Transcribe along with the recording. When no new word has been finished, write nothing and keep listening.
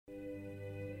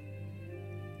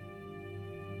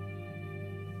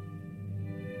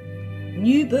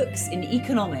New Books in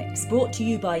Economics, brought to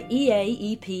you by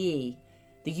EAEPE,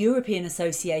 the European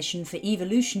Association for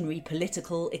Evolutionary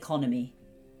Political Economy.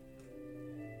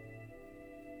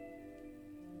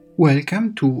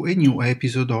 Welcome to a new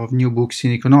episode of New Books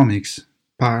in Economics,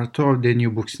 part of the New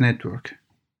Books Network.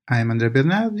 I'm Andrea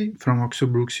Bernardi from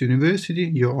Oxford Brookes University,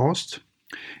 your host,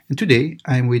 and today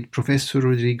I'm with Professor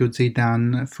Rodrigo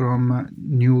Zeidan from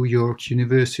New York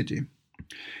University.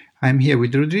 I'm here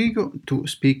with Rodrigo to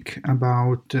speak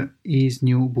about his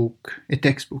new book, a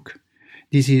textbook.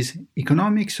 This is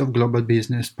Economics of Global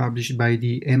Business, published by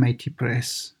the MIT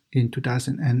Press in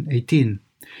 2018.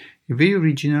 A very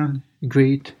original,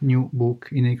 great new book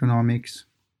in economics.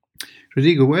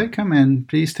 Rodrigo, welcome, and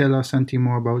please tell us something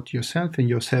more about yourself and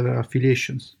your several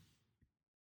affiliations.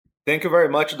 Thank you very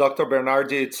much, Dr.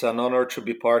 Bernardi. It's an honor to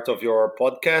be part of your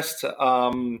podcast.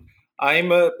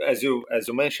 I'm, as you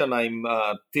mentioned, I'm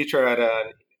a teacher at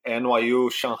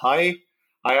NYU Shanghai.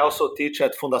 I also teach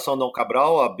at Fundação Dom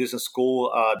Cabral, a business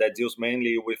school that deals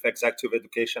mainly with executive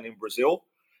education in Brazil.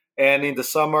 And in the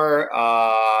summer,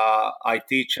 I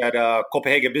teach at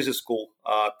Copenhagen Business School,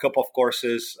 a couple of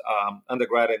courses,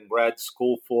 undergrad and grad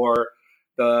school for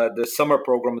the summer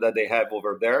program that they have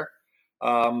over there,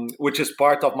 which is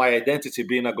part of my identity,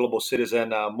 being a global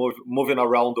citizen, moving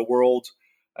around the world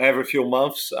every few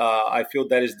months. I feel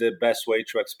that is the best way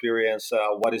to experience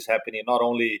what is happening, not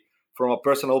only from a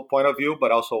personal point of view,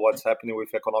 but also what's happening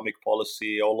with economic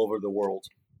policy all over the world.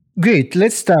 Great.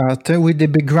 Let's start with the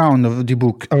background of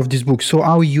this book. So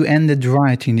how you ended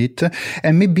writing it.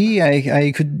 And maybe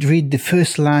I could read the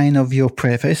first line of your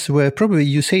preface, where probably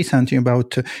you say something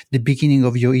about the beginning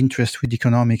of your interest with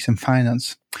economics and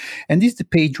finance. And this is the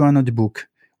page 1 of the book.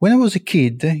 When I was a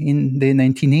kid in the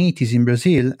 1980s in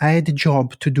Brazil, I had a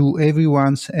job to do every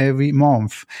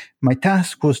month. My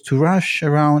task was to rush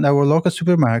around our local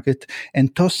supermarket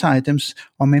and toss items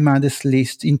on my mother's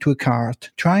list into a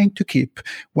cart, trying to keep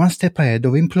one step ahead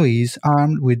of employees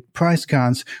armed with price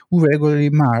guns who regularly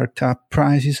marked up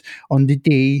prices on the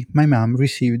day my mom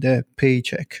received a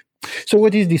paycheck. So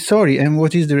what is the story, and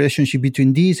what is the relationship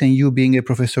between this and you being a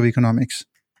professor of economics?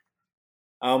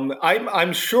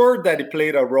 I'm sure that it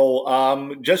played a role.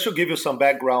 Just to give you some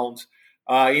background,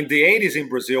 in the 80s in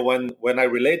Brazil, when I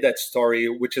relate that story,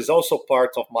 which is also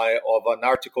part of an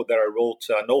article that I wrote,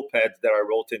 an op-ed that I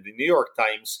wrote in the New York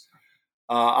Times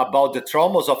about the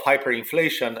traumas of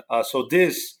hyperinflation. So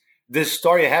this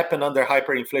story happened under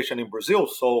hyperinflation in Brazil.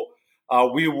 So my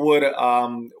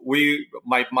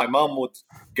mom would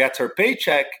get her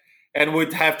paycheck and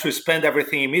would have to spend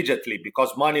everything immediately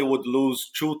because money would lose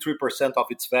 2-3% of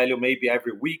its value maybe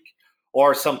every week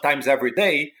or sometimes every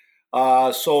day.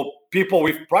 So people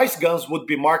with price guns would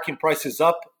be marking prices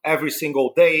up every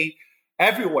single day,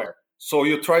 everywhere. So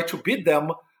you try to beat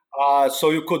them so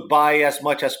you could buy as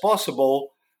much as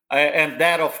possible. And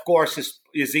that, of course,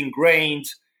 is ingrained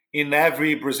in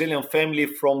every Brazilian family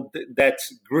that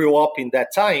grew up in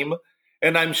that time.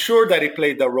 And I'm sure that it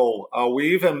played a role.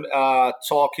 We even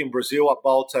talk in Brazil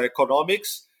about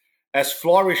economics as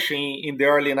flourishing in the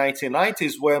early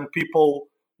 1990s when people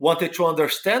wanted to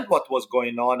understand what was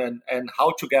going on and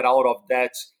how to get out of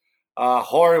that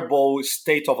horrible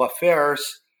state of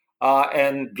affairs.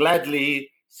 And gladly,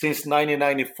 since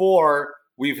 1994,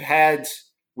 we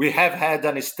have had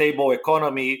a stable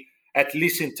economy, at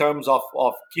least in terms of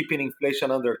keeping inflation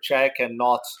under check and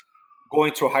not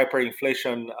going through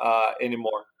hyperinflation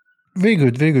anymore. Very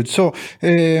good, very good. So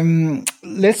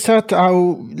let's start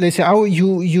how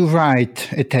you write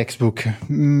a textbook.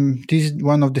 This is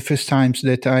one of the first times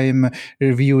that I am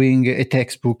reviewing a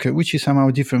textbook, which is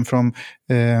somehow different from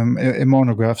a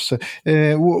monograph.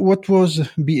 What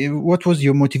was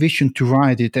your motivation to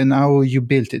write it, and how you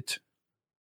built it?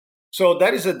 So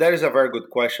that is a very good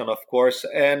question, of course,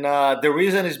 and the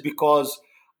reason is because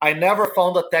I never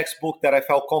found a textbook that I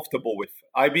felt comfortable with.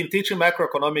 I've been teaching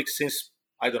macroeconomics since,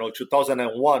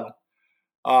 2001.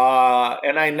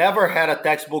 And I never had a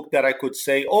textbook that I could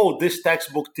say, oh, this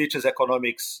textbook teaches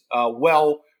economics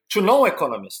well to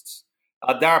non-economists.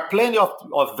 There are plenty of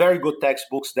very good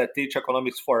textbooks that teach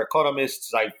economics for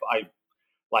economists. I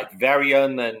like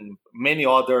Varian and many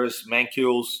others,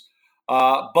 Mankill's.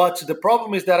 But the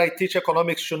problem is that I teach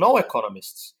economics to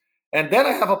non-economists. And then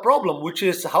I have a problem, which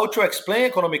is how to explain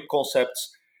economic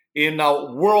concepts in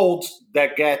a world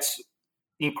that gets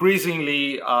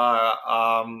increasingly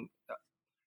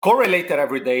correlated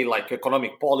every day, like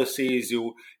economic policies.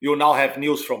 You now have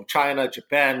news from China,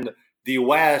 Japan, the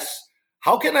US.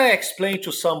 How can I explain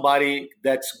to somebody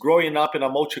that's growing up in a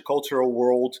multicultural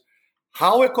world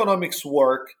how economics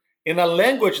work in a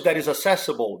language that is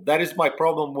accessible. That is my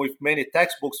problem with many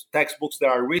textbooks that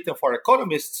are written for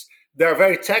economists. They're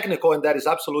very technical, and that is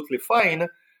absolutely fine.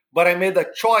 But I made a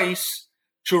choice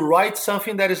to write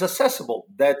something that is accessible,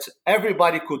 that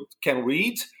everybody can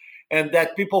read, and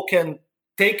that people can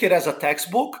take it as a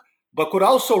textbook, but could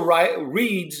also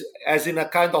read as in a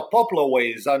kind of popular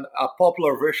ways, a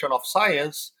popular version of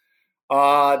science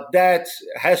that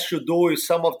has to do with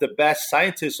some of the best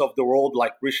scientists of the world,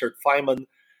 like Richard Feynman,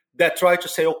 that try to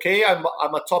say, okay, I'm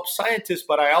a top scientist,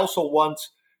 but I also want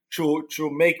to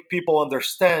make people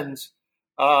understand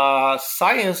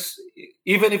science,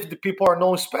 even if the people are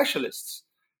non-specialists.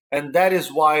 And that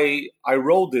is why I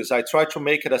wrote this. I try to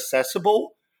make it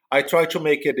accessible. I try to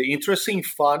make it interesting,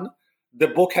 fun. The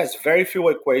book has very few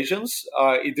equations.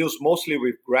 It deals mostly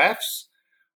with graphs.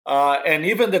 And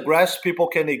even the graphs people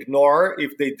can ignore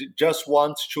if they just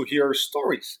want to hear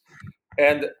stories.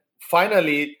 And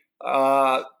finally,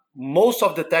 most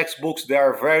of the textbooks, they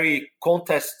are very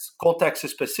context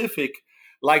specific,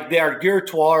 like they are geared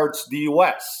towards the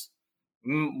US.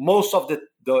 Most of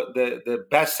the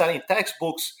best-selling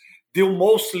textbooks deal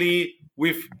mostly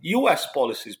with US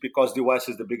policies because the US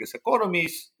is the biggest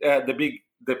economies,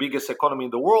 the biggest economy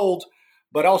in the world,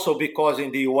 but also because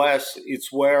in the US,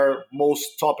 it's where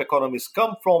most top economists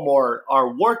come from or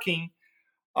are working.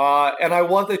 And I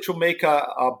wanted to make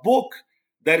a book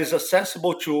that is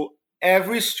accessible to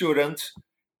every student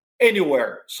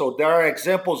anywhere. So there are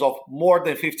examples of more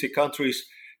than 50 countries,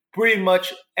 pretty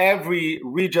much every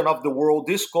region of the world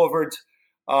discovered,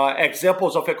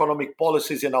 examples of economic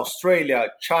policies in Australia,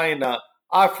 China,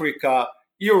 Africa,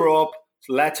 Europe,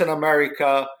 Latin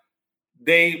America.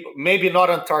 They maybe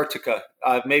not Antarctica.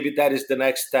 Maybe that is the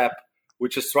next step,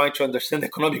 which is trying to understand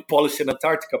economic policy in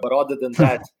Antarctica. But other than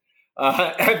that,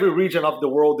 every region of the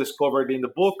world is covered in the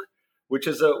book, which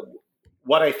is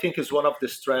what I think is one of the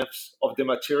strengths of the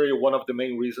material, one of the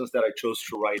main reasons that I chose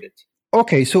to write it.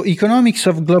 Okay, so economics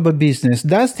of global business.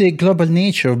 Does the global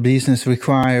nature of business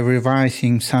require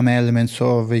revising some elements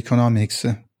of economics?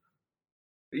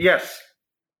 Yes,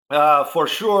 for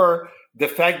sure. The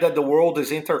fact that the world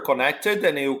is interconnected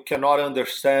and you cannot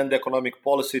understand economic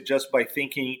policy just by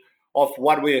thinking of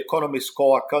what we economists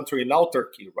call a country in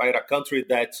autarky, right? A country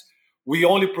that we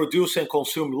only produce and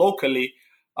consume locally.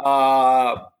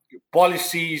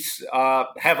 Policies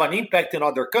have an impact in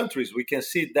other countries. We can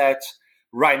see that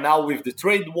right now with the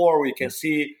trade war. We can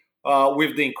see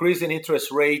with the increase in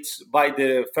interest rates by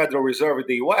the Federal Reserve in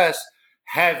the US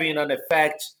having an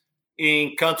effect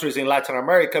in countries in Latin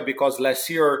America, because last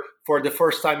year, for the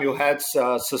first time, you had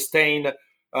sustained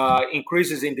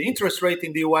increases in the interest rate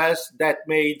in the US that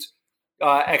made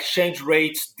exchange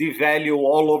rates devalue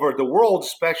all over the world,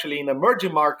 especially in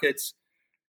emerging markets.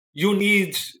 You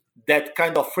need that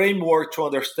kind of framework to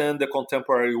understand the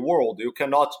contemporary world. You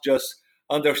cannot just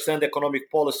understand economic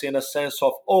policy in a sense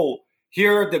of, oh,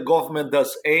 here the government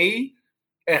does A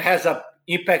and has an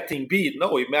impact in B.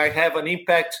 No, it might have an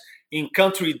impact in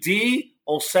country D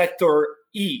on sector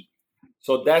E.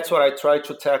 So that's what I try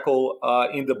to tackle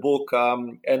in the book.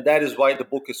 And that is why the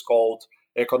book is called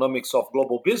Economics of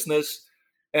Global Business.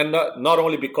 And not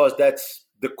only because that's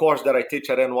the course that I teach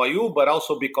at NYU, but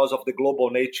also because of the global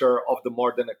nature of the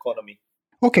modern economy.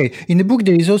 Okay, in the book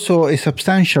there is also a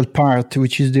substantial part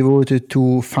which is devoted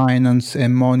to finance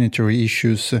and monetary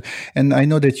issues. And I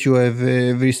know that you have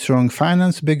a very strong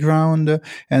finance background,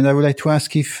 and I would like to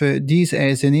ask if this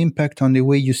has an impact on the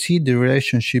way you see the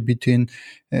relationship between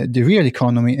the real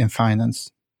economy and finance.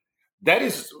 That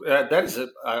is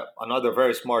another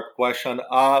very smart question.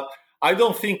 I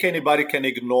don't think anybody can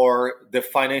ignore the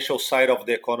financial side of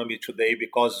the economy today,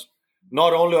 because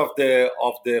not only of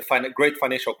the great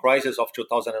financial crisis of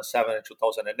 2007 and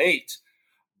 2008,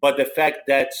 but the fact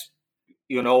that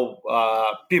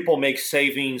people make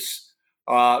savings,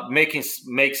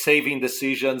 make saving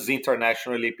decisions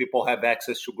internationally. People have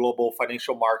access to global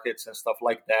financial markets and stuff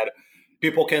like that.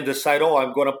 People can decide, oh,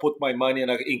 I'm going to put my money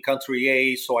in country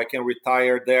A so I can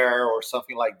retire there or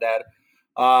something like that.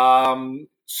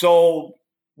 So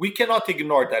we cannot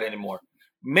ignore that anymore.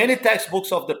 Many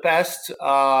textbooks of the past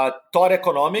taught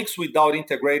economics without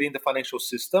integrating the financial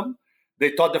system.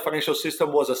 They thought the financial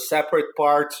system was a separate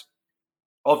part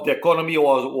of the economy,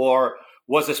 or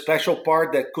was a special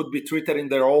part that could be treated in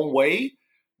their own way.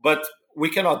 But we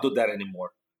cannot do that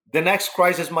anymore. The next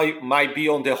crisis might be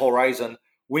on the horizon.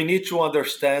 We need to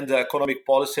understand the economic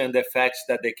policy and the effects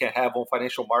that they can have on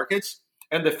financial markets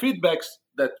and the feedbacks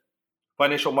that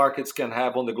financial markets can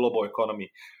have on the global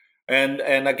economy. And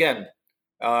again,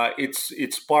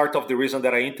 it's part of the reason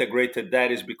that I integrated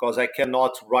that is because I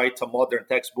cannot write a modern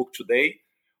textbook today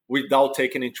without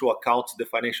taking into account the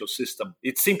financial system.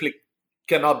 It simply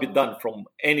cannot be done from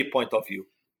any point of view.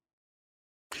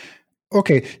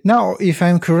 Okay, now if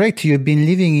I'm correct, you've been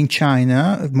living in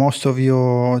China most of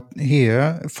your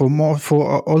here for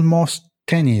almost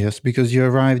 10 years, because you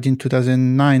arrived in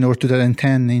 2009 or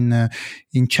 2010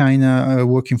 in China,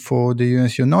 working for the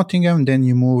University of Nottingham. Then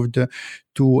you moved to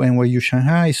NYU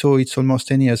Shanghai, so it's almost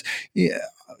 10 years.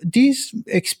 This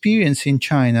experience in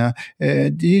China,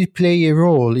 did it play a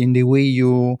role in the way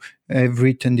you have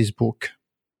written this book?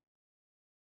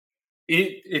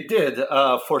 It did,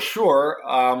 for sure.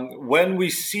 When we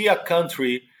see a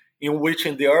country in which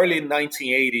in the early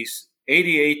 1980s,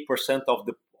 88%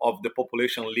 of the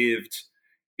population lived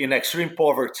in extreme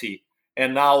poverty,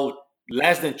 and now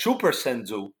less than 2%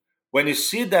 do, when you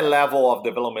see that level of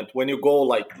development, when you go,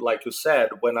 like you said,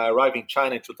 when I arrived in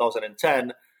China in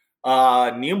 2010,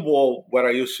 Ningbo, where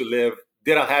I used to live,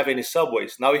 didn't have any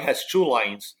subways. Now it has 2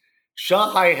 lines.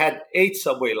 Shanghai had 8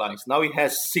 subway lines. Now it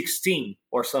has 16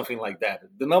 or something like that.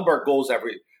 The number goes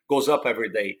up every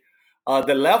day.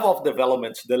 The level of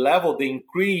development, the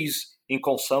increase in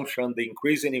consumption, the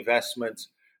increase in investment,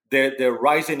 the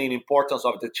rising in importance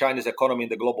of the Chinese economy in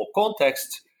the global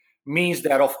context means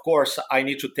that, of course, I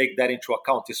need to take that into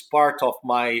account. It's part of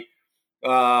my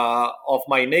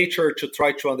nature to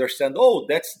try to understand. Oh,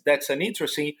 that's an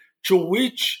interesting. To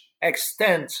which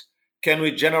extent can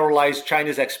we generalize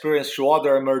Chinese experience to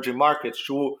other emerging markets?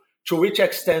 To which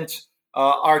extent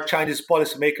are Chinese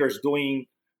policymakers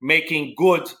making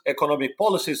good economic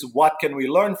policies? What can we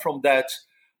learn from that?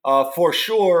 For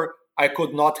sure, I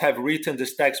could not have written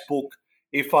this textbook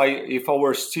if I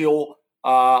were still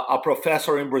a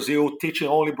professor in Brazil, teaching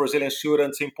only Brazilian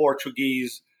students in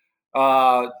Portuguese.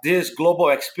 This global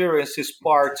experience is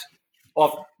part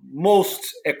of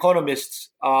most economists'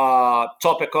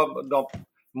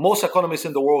 most economists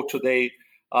in the world today.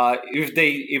 If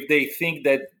they think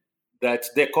that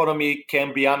the economy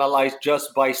can be analyzed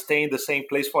just by staying in the same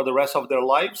place for the rest of their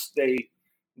lives, they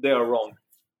are wrong.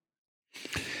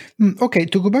 Okay,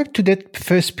 to go back to that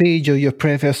first page of your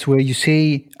preface where you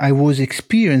say, I was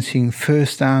experiencing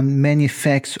firsthand many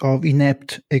effects of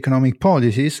inept economic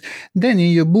policies, then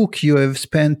in your book you have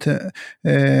spent an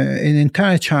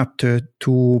entire chapter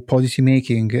to policy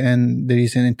making, and there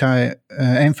is an entire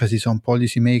emphasis on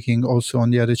policy making also on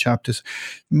the other chapters.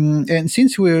 And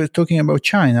since we're talking about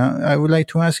China, I would like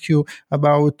to ask you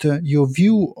about your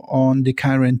view on the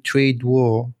current trade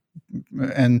war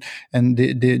and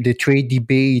the trade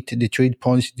debate, the trade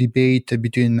policy debate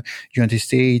between United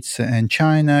States and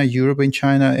China, Europe and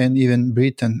China, and even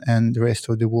Britain and the rest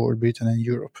of the world, Britain and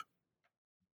Europe.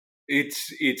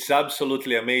 It's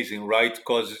absolutely amazing, right?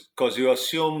 Because you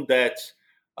assume that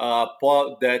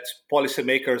that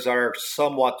policymakers are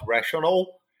somewhat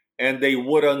rational and they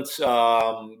wouldn't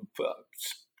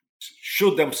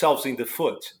shoot themselves in the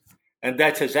foot, and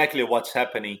that's exactly what's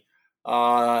happening.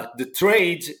 The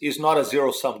trade is not a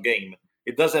zero-sum game.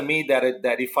 It doesn't mean that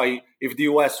if the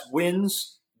U.S.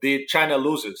 wins, the China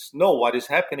loses. No, what is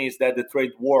happening is that the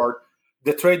trade war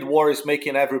is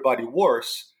making everybody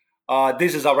worse.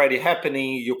 This is already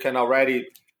happening. You can already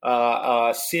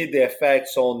see the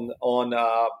effects on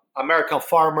American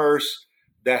farmers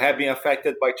that have been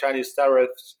affected by Chinese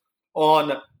tariffs,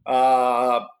 on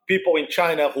people in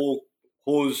China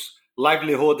whose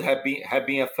livelihood have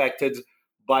been affected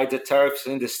by the tariffs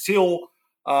in the steel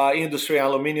industry,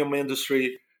 aluminum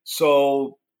industry.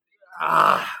 So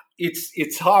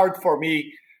it's hard for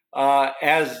me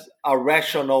as a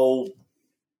rational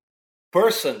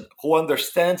person who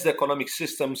understands the economic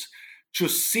systems to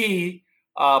see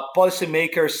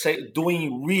policymakers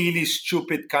doing really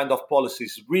stupid kind of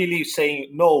policies, really saying,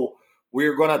 no,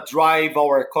 we're going to drive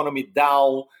our economy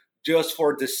down just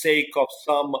for the sake of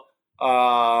some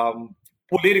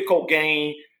political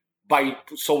gain,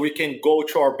 so we can go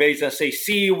to our base and say,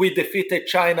 see, we defeated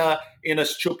China in a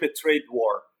stupid trade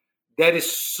war. That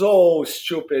is so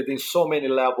stupid in so many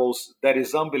levels. That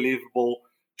is unbelievable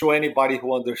to anybody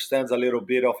who understands a little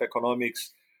bit of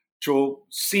economics to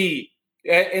see.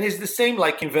 And it's the same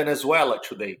like in Venezuela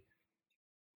today.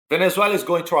 Venezuela is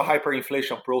going through a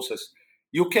hyperinflation process.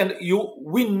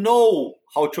 We know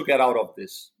how to get out of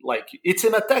this. Like, it's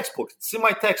in a textbook. It's in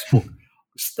my textbook.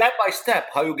 Step by step,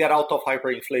 how you get out of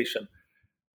hyperinflation.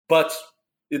 But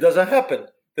it doesn't happen.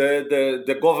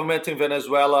 The government in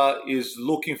Venezuela is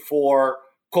looking for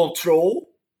control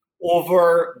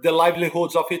over the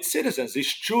livelihoods of its citizens.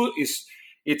 It's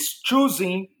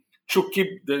choosing to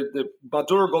keep, the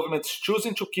Maduro government is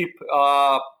choosing to keep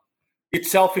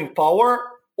itself in power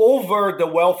over the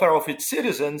welfare of its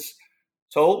citizens.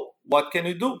 So what can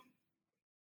you do?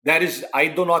 That is, I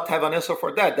do not have an answer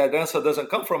for that. That answer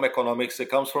doesn't come from economics. It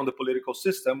comes from the political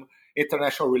system,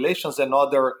 international relations, and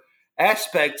other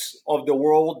aspects of the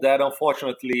world that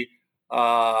unfortunately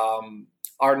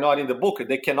are not in the book.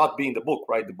 They cannot be in the book,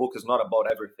 right? The book is not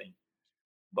about everything.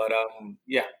 But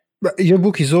yeah. But your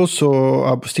book is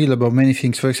also still about many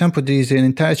things. For example, there is an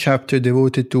entire chapter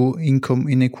devoted to income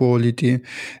inequality.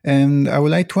 And I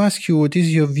would like to ask you, what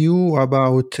is your view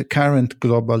about current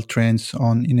global trends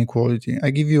on inequality? I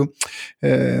give you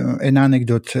an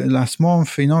anecdote. Last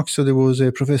month in Oxford, there was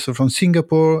a professor from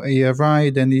Singapore. He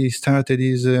arrived and he started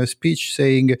his speech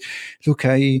saying, look,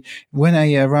 when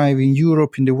I arrive in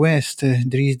Europe, in the West,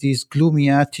 there is this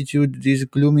gloomy attitude, this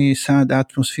gloomy, sad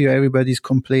atmosphere. Everybody's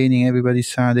complaining, everybody's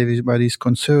sad, everybody's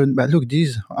concerned. But look, this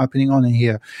is happening on in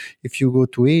here. If you go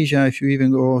to Asia, if you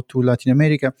even go to Latin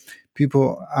America,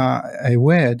 people are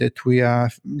aware that we are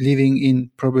living in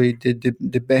probably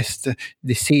the best,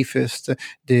 the safest,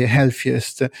 the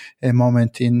healthiest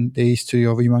moment in the history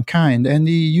of humankind. And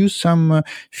he used some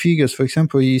figures. For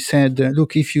example, he said,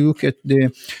 look, if you look at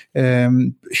the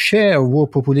share of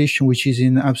world population which is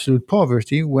in absolute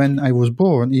poverty, when I was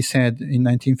born, he said in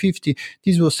 1950,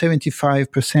 this was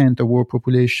 75% of world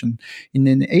population. In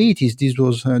the 80s, this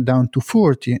was down to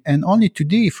 40. And only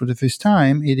today, for the first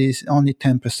time, it is only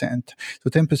 10%. So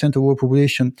 10% of world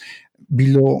population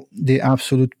below the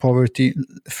absolute poverty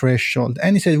threshold.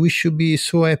 And he said we should be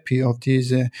so happy of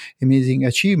this amazing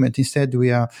achievement. Instead,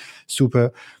 we are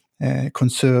super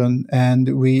concerned,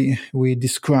 and we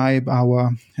describe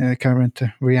our current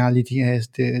reality as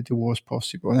the worst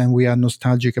possible, and we are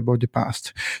nostalgic about the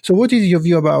past. So what is your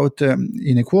view about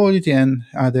inequality and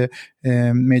other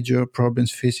major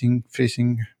problems facing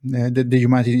the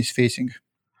humanity is facing?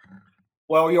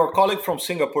 Well, your colleague from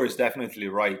Singapore is definitely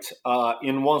right.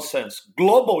 In one sense,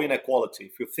 global inequality,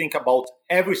 if you think about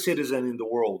every citizen in the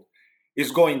world,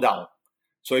 is going down.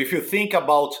 So if you think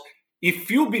about, if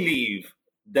you believe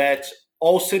that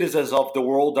all citizens of the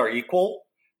world are equal,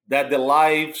 that the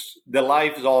lives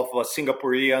of a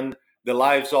Singaporean, the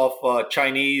lives of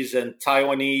Chinese and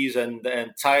Taiwanese and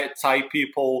Thai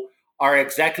people are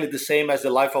exactly the same as the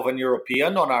life of an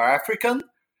European or an African,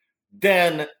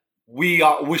 then we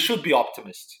should be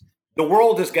optimists. The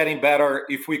world is getting better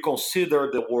if we consider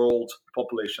the world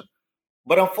population.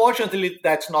 But unfortunately,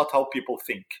 that's not how people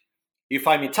think. If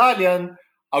I'm Italian,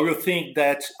 I will think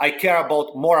that I care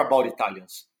more about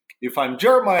Italians. If I'm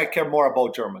German, I care more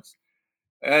about Germans.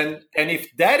 And if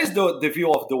that is the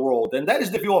view of the world, and that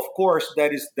is the view, of course,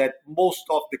 that most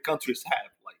of the countries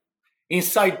have. Like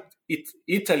inside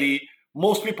Italy,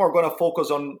 most people are going to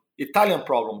focus on Italian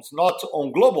problems, not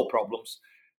on global problems.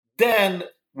 Then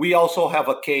we also have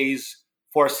a case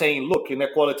for saying, look,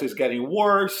 inequality is getting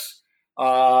worse.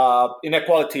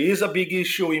 Inequality is a big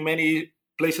issue in many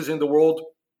places in the world.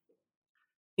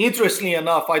 Interestingly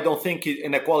enough, I don't think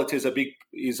inequality is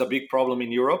a big problem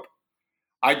in Europe.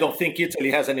 I don't think Italy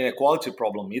has an inequality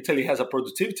problem. Italy has a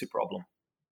productivity problem.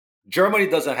 Germany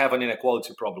doesn't have an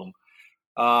inequality problem.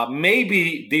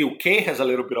 Maybe the UK has a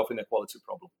little bit of inequality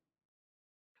problem.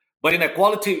 But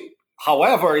inequality,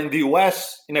 however, in the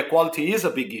US, inequality is a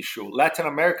big issue. Latin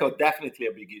America, definitely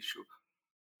a big issue.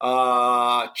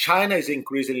 China is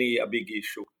increasingly a big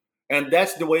issue. And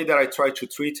that's the way that I try to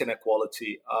treat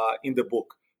inequality in the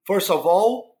book. First of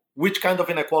all, which kind of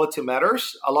inequality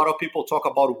matters? A lot of people talk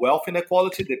about wealth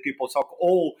inequality. That people talk,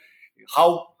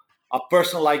 how a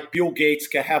person like Bill Gates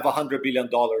can have $100 billion.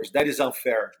 That is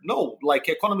unfair. No, like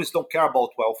economists don't care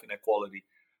about wealth inequality.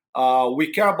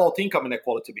 We care about income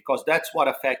inequality because that's what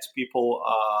affects people.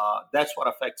 That's what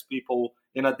affects people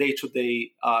in a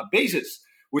day-to-day basis,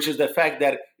 which is the fact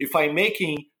that if I'm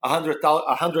making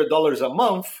 $100 a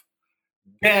month,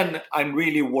 then I'm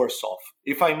really worse off.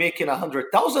 If I'm making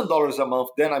 $100,000 a month,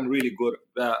 then I'm really good.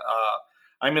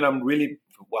 I'm really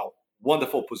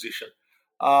wonderful position.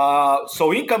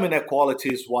 So income inequality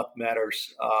is what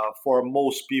matters for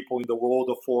most people in the world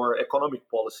for economic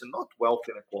policy, not wealth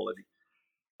inequality.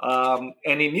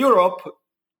 And in Europe,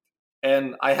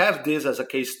 and I have this as a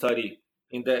case study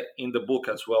in the book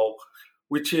as well,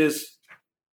 which is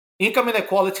income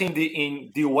inequality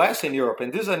in the US and Europe.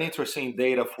 And this is an interesting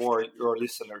data for your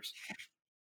listeners.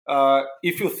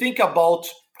 If you think about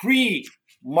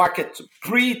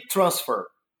pre-transfer,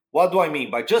 what do I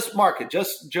mean by just market,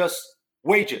 just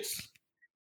wages,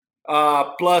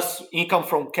 plus income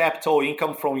from capital,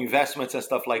 income from investments and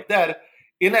stuff like that,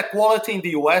 inequality in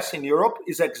the US and Europe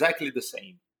is exactly the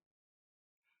same.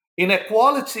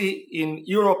 Inequality in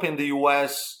Europe and the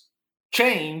US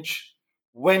change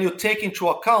when you take into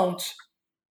account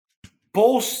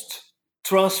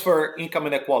post-transfer income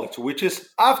inequality, which is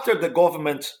after the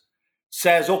government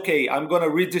says, okay, I'm going to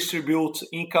redistribute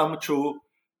income to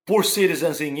poor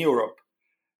citizens in Europe.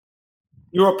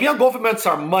 European governments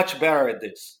are much better at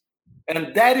this.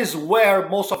 And that is where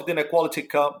most of the inequality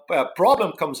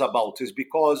problem comes about, is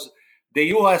because the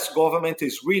US government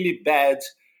is really bad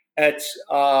at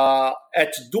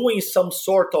doing some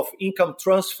sort of income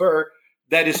transfer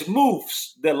that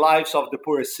moves the lives of the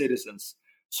poorest citizens.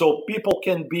 So people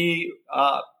can be,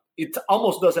 it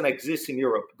almost doesn't exist in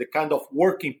Europe, the kind of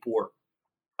working poor,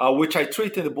 which I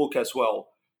treat in the book as well.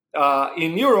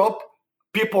 In Europe,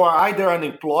 people are either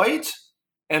unemployed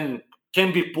and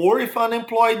can be poor if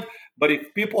unemployed, but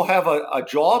if people have a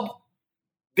job,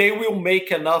 they will make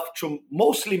enough to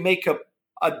mostly make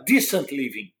a decent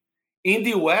living. In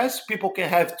the US, people can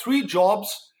have 3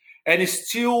 jobs and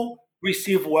still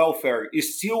receive welfare,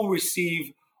 still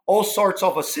receive all sorts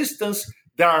of assistance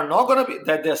that are not going to be,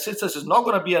 that the assistance is not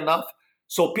going to be enough.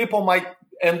 So people might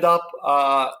end up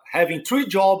having 3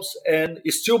 jobs and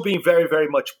still being very, very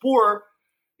much poor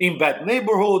in bad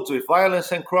neighborhoods with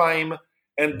violence and crime.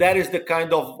 And that is the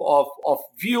kind of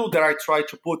view that I try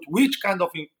to put, which kind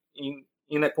of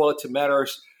inequality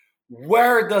matters.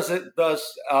 Where does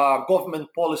government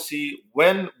policy,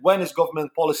 when is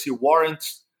government policy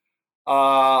warrants?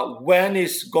 When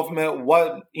is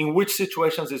government, in which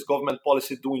situations is government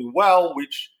policy doing well?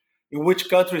 In which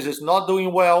countries is not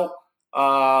doing well?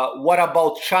 What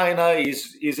about China?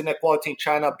 Is inequality in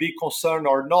China a big concern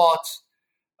or not?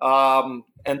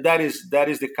 And that is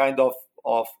the kind of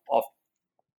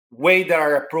way that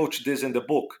I approach this in the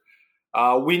book.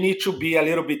 We need to be a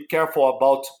little bit careful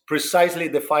about precisely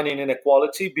defining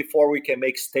inequality before we can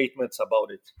make statements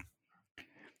about it.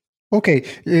 Okay,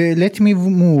 let me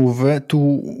move to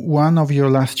one of your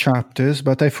last chapters,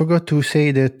 but I forgot to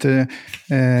say that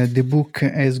the book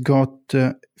has got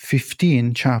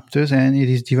 15 chapters and it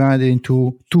is divided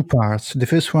into 2 parts. The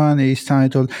first one is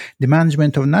titled The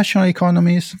Management of National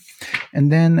Economies,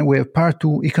 and then we have part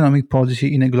 2, Economic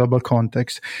Policy in a Global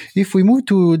Context. If we move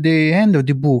to the end of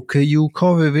the book, you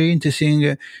cover very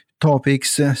interesting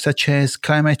topics such as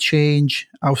climate change,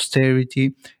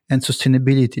 austerity, and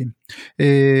sustainability.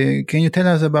 Can you tell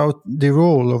us about the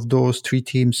role of those 3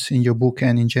 themes in your book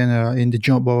and in general in the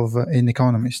job of an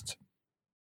economist?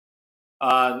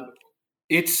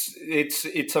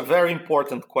 It's a very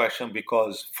important question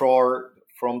because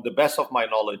from the best of my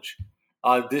knowledge,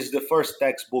 this is the first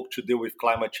textbook to deal with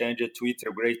climate change to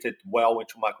integrate it well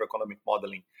into macroeconomic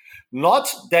modeling.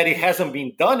 Not that it hasn't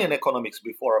been done in economics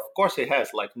before. Of course it has,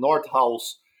 like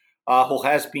Nordhaus, who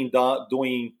has been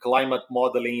doing climate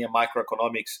modeling and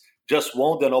microeconomics, just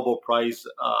won the Nobel Prize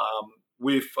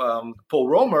with Paul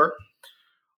Romer.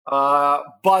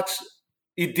 But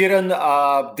it didn't,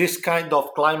 this kind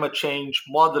of climate change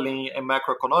modeling and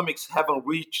macroeconomics haven't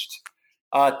reached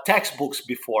textbooks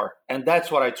before. And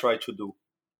that's what I try to do.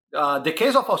 The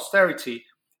case of austerity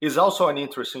is also an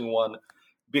interesting one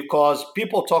because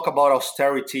people talk about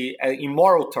austerity in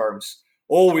moral terms.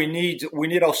 Oh, we need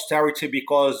austerity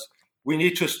because we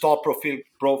need to stop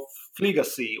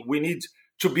profligacy. We need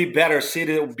to be better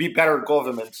citizens, be better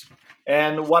governments.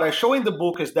 And what I show in the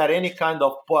book is that any kind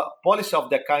of policy of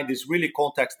that kind is really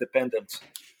context dependent.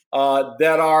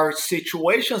 There are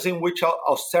situations in which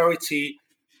austerity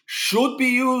should be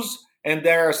used, and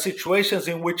there are situations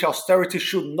in which austerity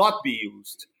should not be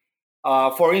used.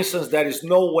 For instance, there is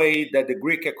no way that the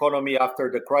Greek economy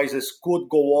after the crisis could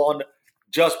go on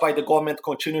just by the government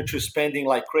continuing to spending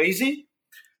like crazy.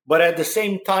 But at the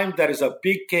same time, there is a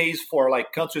big case for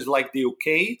like countries like the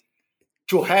UK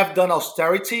to have done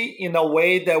austerity in a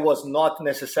way that was not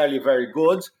necessarily very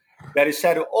good. That is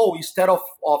said, oh, instead of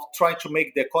trying to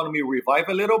make the economy revive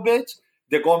a little bit,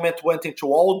 the government went into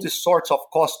all these sorts of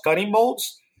cost-cutting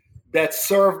modes that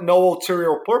serve no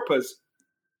ulterior purpose.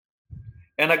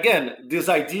 And again, this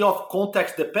idea of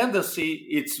context dependency,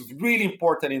 it's really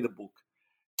important in the book.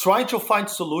 Trying to find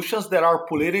solutions that are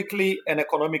politically and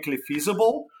economically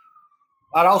feasible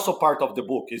are also part of the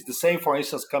book. It's the same, for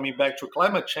instance, coming back to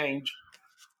climate change,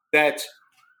 that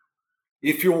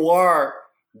if you are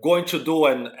going to do,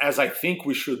 and as I think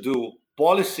we should do,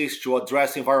 policies to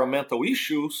address environmental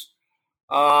issues,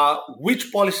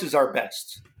 which policies are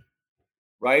best,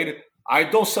 right? I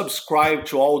don't subscribe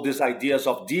to all these ideas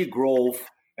of degrowth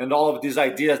and all of these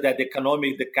ideas that the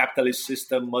capitalist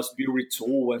system must be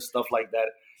retooled and stuff like that.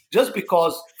 Just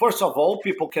because, first of all,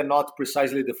 people cannot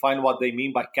precisely define what they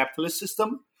mean by capitalist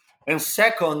system. And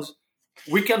second,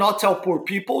 we cannot tell poor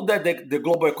people that the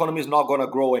global economy is not going to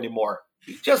grow anymore.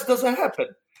 It just doesn't happen.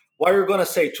 What are you going to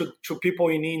say to people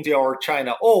in India or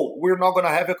China? Oh, we're not going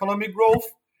to have economic growth.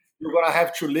 You're going to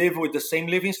have to live with the same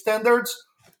living standards.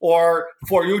 Or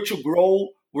for you to grow,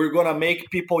 we're going to make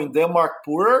people in Denmark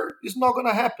poorer, is not going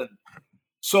to happen.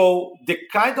 So the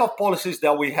kind of policies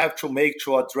that we have to make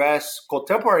to address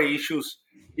contemporary issues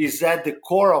is at the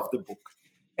core of the book.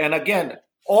 And again,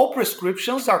 all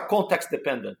prescriptions are context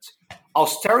dependent.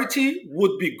 Austerity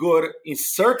would be good in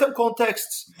certain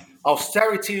contexts.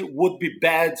 Austerity would be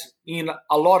bad in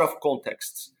a lot of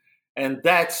contexts. And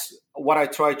that's what I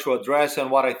try to address and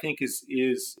what I think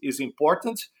is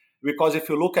important. Because if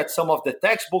you look at some of the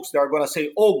textbooks, they're going to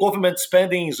say, oh, government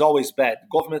spending is always bad.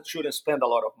 Government shouldn't spend a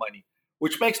lot of money,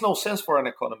 which makes no sense for an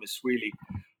economist, really.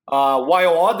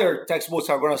 While other textbooks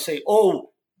are going to say,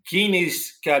 oh,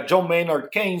 John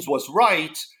Maynard Keynes was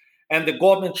right, and the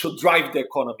government should drive the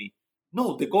economy.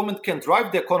 No, the government can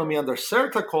drive the economy under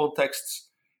certain contexts.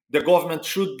 The government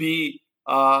should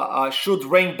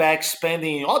rein back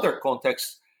spending in other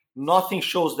contexts. Nothing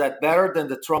shows that better than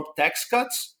the Trump tax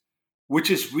cuts, which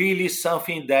is really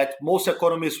something that most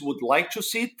economists would like to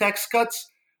see, tax cuts,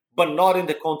 but not in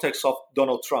the context of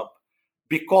Donald Trump.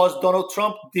 Because Donald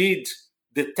Trump did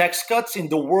the tax cuts in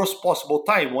the worst possible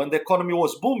time when the economy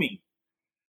was booming.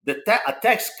 A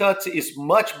tax cut is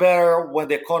much better when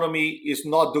the economy is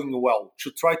not doing well,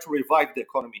 to try to revive the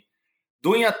economy.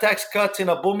 Doing a tax cut in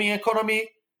a booming economy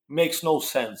makes no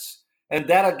sense. And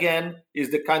that, again, is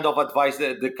the kind of advice,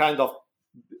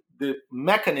 the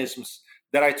mechanisms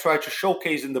that I try to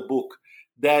showcase in the book,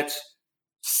 that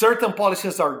certain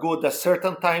policies are good at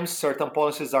certain times, certain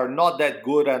policies are not that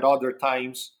good at other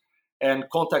times, and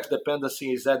context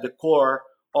dependency is at the core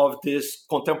of these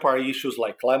contemporary issues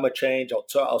like climate change,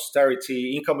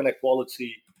 austerity, income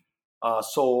inequality,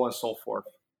 so on and so forth.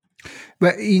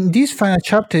 But in this final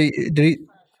chapter,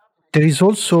 there is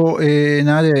also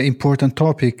another important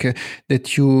topic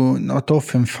that you not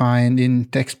often find in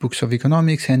textbooks of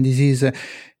economics, and this is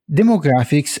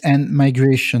demographics and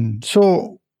migration.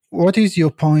 So what is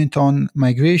your point on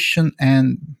migration?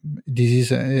 And this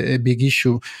is a big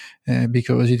issue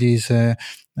because it is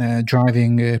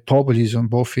driving populism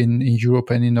both in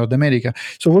Europe and in North America.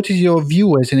 So what is your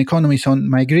view as an economist on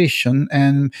migration?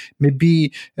 And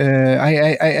maybe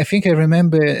I think I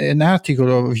remember an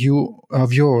article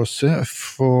of yours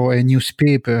for a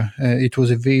newspaper. It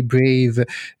was a very brave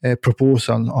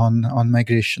proposal on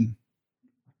migration.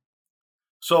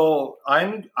 So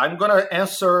I'm gonna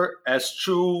answer as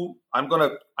two. I'm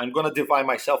gonna divide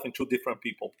myself in two different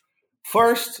people.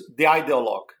 First, the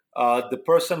ideologue, the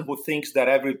person who thinks that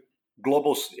every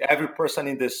person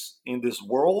in this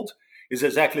world is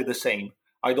exactly the same.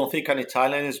 I don't think an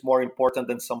Italian is more important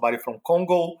than somebody from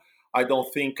Congo. I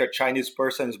don't think a Chinese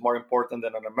person is more important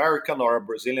than an American, or a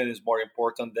Brazilian is more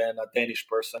important than a Danish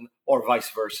person, or vice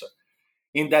versa.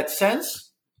 In that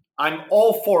sense, I'm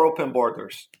all for open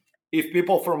borders. If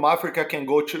people from Africa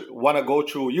want to go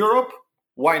to Europe,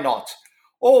 why not?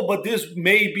 Oh, but this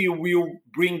maybe will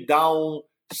bring down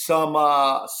some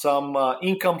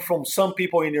income from some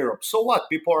people in Europe. So what?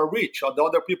 People are rich, or the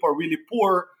other people are really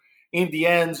poor. In the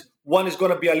end, one is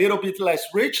going to be a little bit less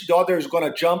rich. The other is going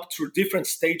to jump through different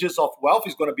stages of wealth.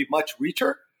 Is going to be much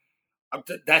richer.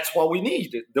 That's what we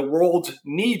need. The world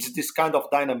needs this kind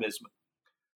of dynamism.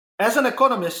 As an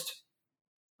economist,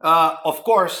 of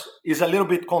course, is a little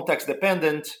bit context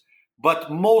dependent, but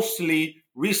mostly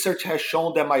research has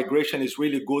shown that migration is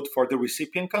really good for the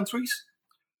recipient countries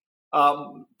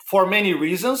for many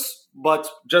reasons. But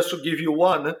just to give you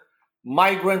one,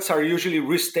 migrants are usually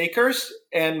risk takers.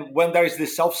 And when there is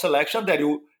this self-selection, that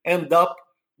you end up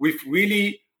with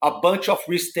really a bunch of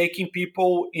risk-taking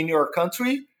people in your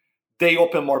country, they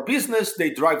open more business,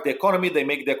 they drive the economy, they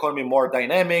make the economy more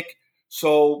dynamic.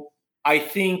 So I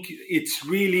think it's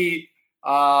really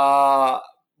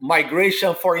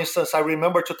migration. For instance, I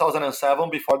remember 2007,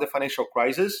 before the financial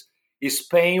crisis,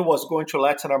 Spain was going to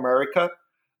Latin America,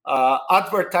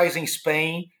 advertising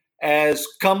Spain as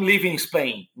come live in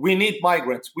Spain. We need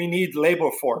migrants. We need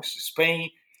labor force. Spain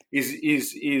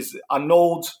is an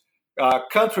old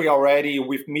country already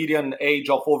with median age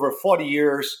of over 40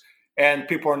 years, and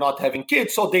people are not having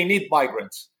kids, so they need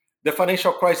migrants. The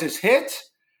financial crisis hit,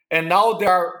 and now they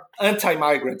are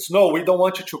anti-migrants. No, we don't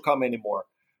want you to come anymore.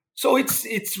 So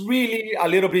it's really a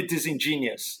little bit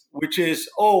disingenuous, which is,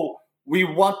 oh, we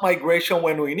want migration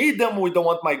when we need them. We don't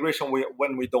want migration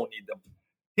when we don't need them.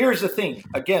 Here's the thing.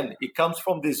 Again, it comes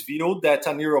from this view that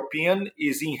an European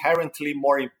is inherently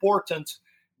more important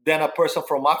than a person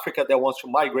from Africa that wants to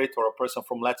migrate, or a person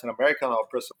from Latin America, or a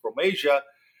person from Asia,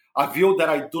 a view that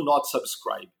I do not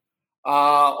subscribe.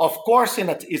 Of course,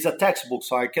 it's a textbook,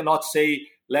 so I cannot say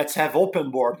let's have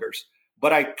open borders.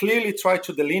 But I clearly try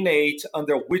to delineate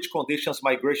under which conditions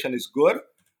migration is good,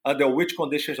 under which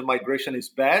conditions migration is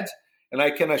bad. And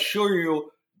I can assure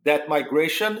you that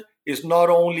migration is not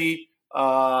only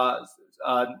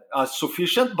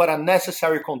sufficient, but a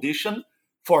necessary condition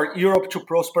for Europe to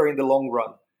prosper in the long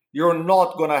run. You're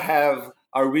not going to have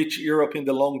a rich Europe in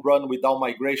the long run without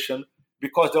migration,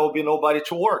 because there will be nobody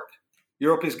to work.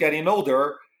 Europe is getting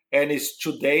older, and is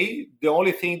today the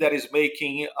only thing that is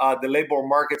making the labor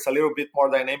markets a little bit more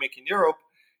dynamic in Europe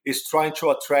is trying to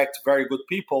attract very good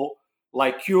people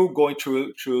like you going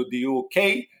to the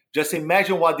UK. Just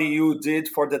imagine what the EU did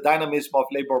for the dynamism of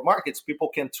labor markets. People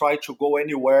can try to go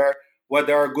anywhere where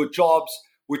there are good jobs,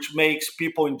 which makes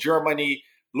people in Germany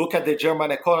look at the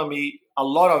German economy. A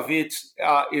lot of it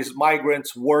is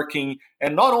migrants working,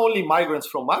 and not only migrants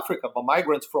from Africa, but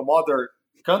migrants from other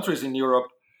countries in Europe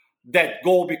that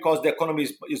go because the economy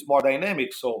is more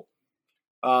dynamic. So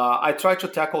I try to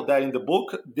tackle that in the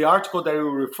book. The article that you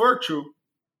refer to,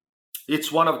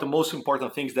 it's one of the most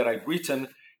important things that I've written.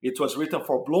 It was written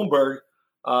for Bloomberg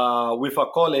with a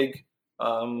colleague,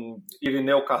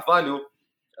 Irineu Carvalho,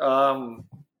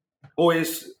 who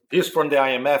is from the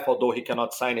IMF, although he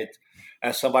cannot sign it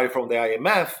as somebody from the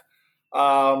IMF,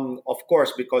 of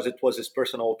course, because it was his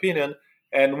personal opinion.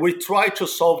 And we tried to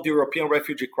solve the European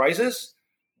refugee crisis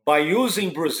by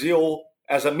using Brazil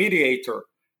as a mediator.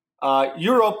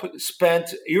 Europe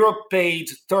paid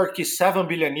Turkey 7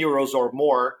 billion euros or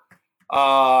more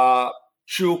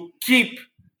to keep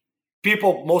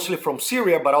people, mostly from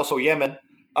Syria, but also Yemen,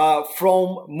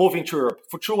 from moving to Europe,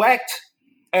 to act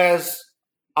as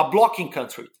a blocking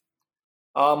country.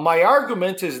 My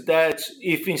argument is that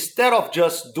if instead of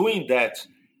just doing that,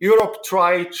 Europe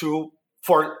tried to,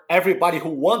 for everybody who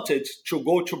wanted to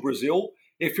go to Brazil,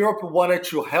 if Europe wanted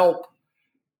to help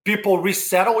people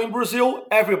resettle in Brazil,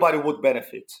 everybody would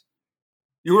benefit.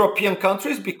 European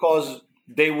countries, because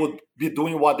they would be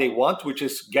doing what they want, which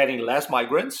is getting less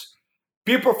migrants.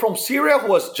 People from Syria, who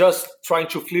was just trying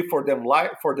to flee for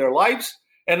their lives.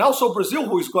 And also Brazil,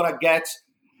 who is going to get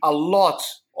a lot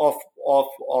of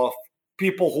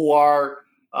people who are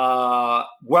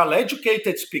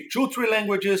well-educated, speak 2-3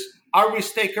 languages, are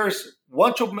risk takers,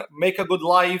 want to make a good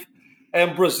life.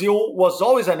 And Brazil was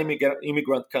always an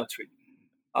immigrant country.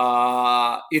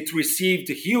 It received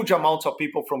huge amounts of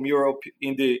people from Europe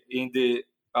in the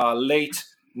late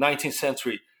 19th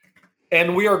century.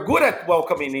 And we are good at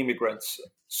welcoming immigrants.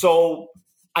 So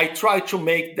I tried to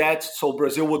make that so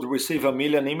Brazil would receive 1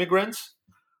 million immigrants,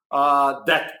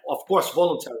 that, of course,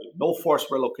 voluntarily, no forced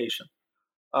relocation,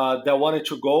 that wanted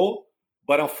to go.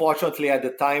 But unfortunately, at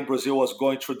the time, Brazil was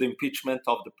going through the impeachment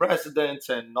of the president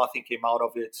and nothing came out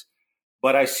of it.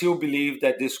 But I still believe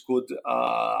that this could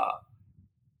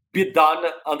be done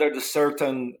under the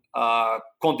certain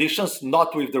conditions,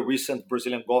 not with the recent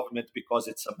Brazilian government, because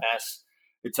it's a mess.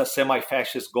 It's a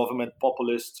semi-fascist government,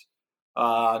 populist.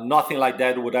 Nothing like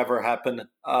that would ever happen.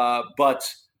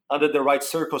 But under the right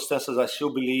circumstances, I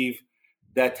still believe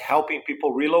that helping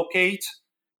people relocate,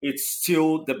 it's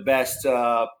still the best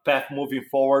path moving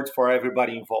forward for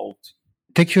everybody involved.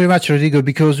 Thank you very much, Rodrigo,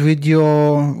 because with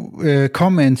your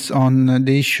comments on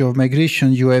the issue of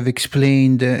migration, you have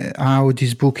explained how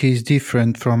this book is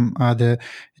different from other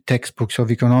textbooks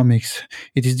of economics.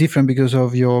 It is different because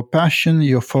of your passion,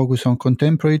 your focus on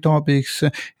contemporary topics,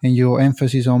 and your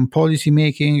emphasis on policy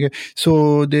making.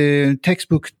 So the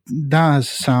textbook does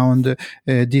sound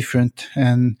different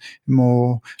and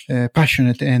more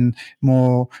passionate and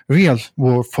more real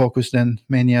world focused than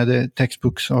many other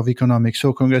textbooks of economics.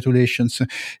 So congratulations.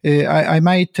 I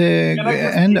might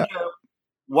end.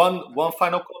 One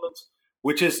final comment,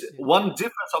 which is one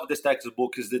difference of this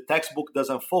textbook is the textbook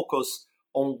doesn't focus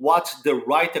on what the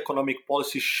right economic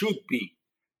policy should be.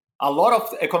 A lot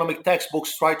of economic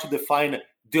textbooks try to define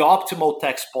the optimal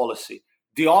tax policy,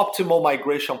 the optimal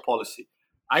migration policy.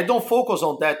 I don't focus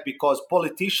on that because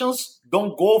politicians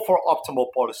don't go for optimal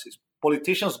policies.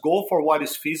 Politicians go for what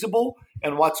is feasible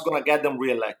and what's going to get them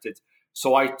reelected.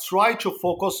 So I try to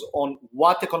focus on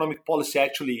what economic policy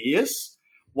actually is,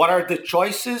 what are the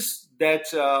choices that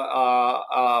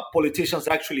politicians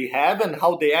actually have and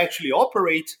how they actually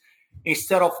operate,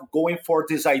 instead of going for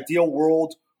this ideal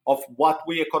world of what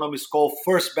we economists call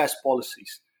first best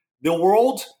policies. The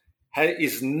world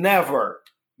is never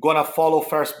going to follow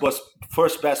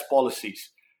first best policies.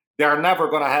 They are never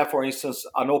going to have, for instance,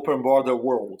 an open border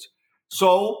world.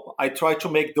 So I try to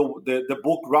make the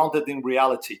book grounded in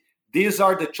reality. These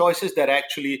are the choices that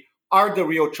actually are the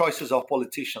real choices of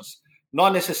politicians,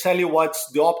 not necessarily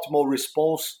what's the optimal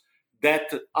response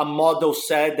that a model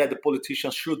said that the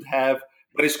politicians should have,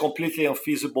 but it's completely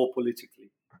unfeasible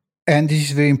politically. And this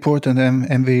is very important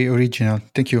and very original.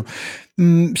 Thank you.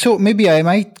 So maybe I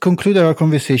might conclude our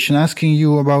conversation asking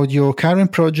you about your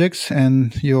current projects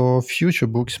and your future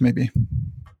books, maybe.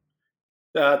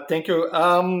 Thank you.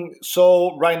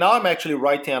 So right now I'm actually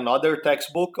writing another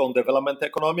textbook on development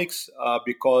economics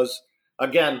because,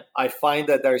 again, I find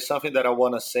that there is something that I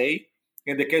want to say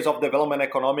in the case of development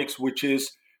economics, which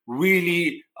is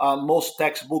really most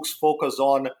textbooks focus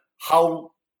on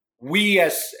how we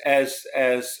as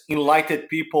enlightened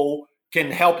people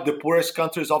can help the poorest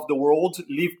countries of the world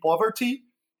leave poverty.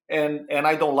 And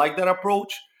I don't like that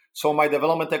approach. So my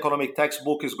development economic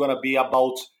textbook is going to be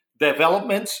about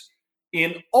developments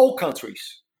in all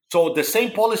countries. So the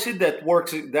same policy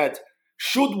that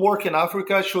should work in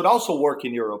Africa should also work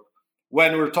in Europe.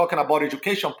 When we're talking about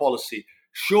education policy,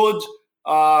 should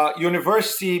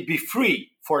university be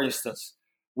free, for instance,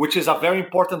 which is a very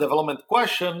important development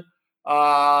question.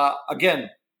 Again,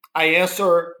 I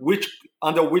answer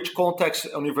under which context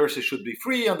university should be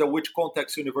free, under which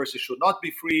context university should not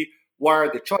be free, what are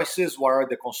the choices, what are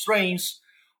the constraints,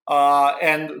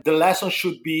 and the lesson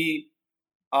should be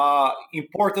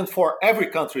important for every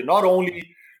country, not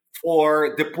only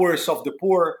for the poorest of the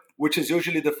poor, which is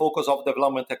usually the focus of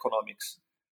development economics.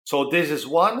 So this is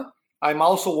one. I'm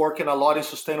also working a lot in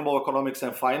sustainable economics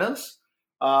and finance,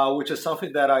 which is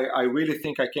something that I really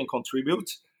think I can contribute.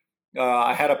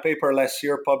 I had a paper last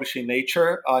year published in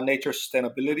Nature, Nature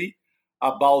Sustainability,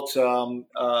 about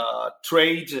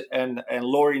trade and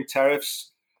lowering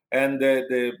tariffs and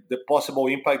the possible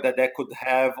impact that could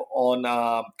have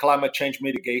on climate change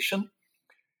mitigation.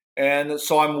 And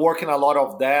so I'm working a lot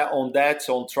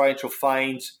on trying to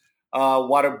find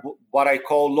what I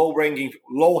call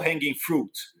low-hanging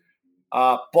fruit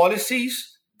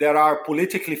policies that are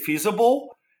politically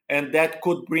feasible and that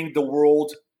could bring the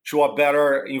world to a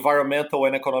better environmental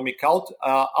and economic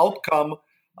outcome.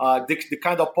 The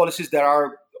kind of policies that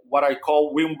are what I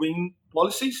call win-win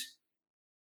policies,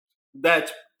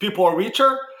 that people are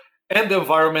richer and the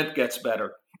environment gets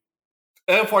better.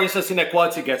 And for instance,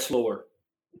 inequality gets lower.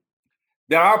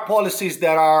 There are policies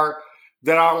that are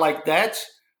like that,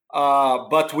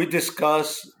 but we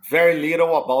discuss very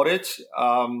little about it,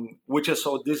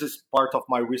 this is part of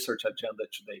my research agenda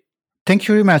today. Thank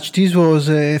you very much. This was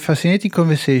a fascinating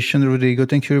conversation, Rodrigo.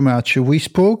 Thank you very much. We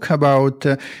spoke about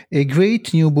a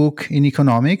great new book in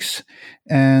economics,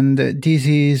 and this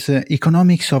is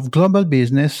Economics of Global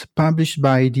Business, published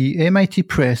by the MIT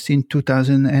Press in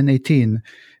 2018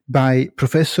 by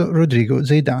Professor Rodrigo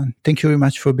Zeidan. Thank you very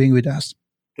much for being with us.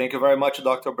 Thank you very much,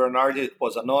 Dr. Bernardi. It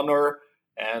was an honor.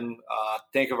 And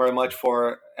thank you very much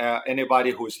for anybody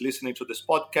who is listening to this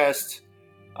podcast.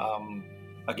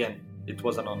 Again, it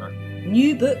was an honor.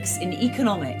 New Books in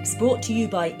Economics, brought to you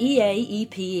by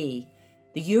EAEPE,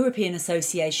 the European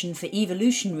Association for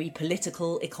Evolutionary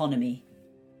Political Economy.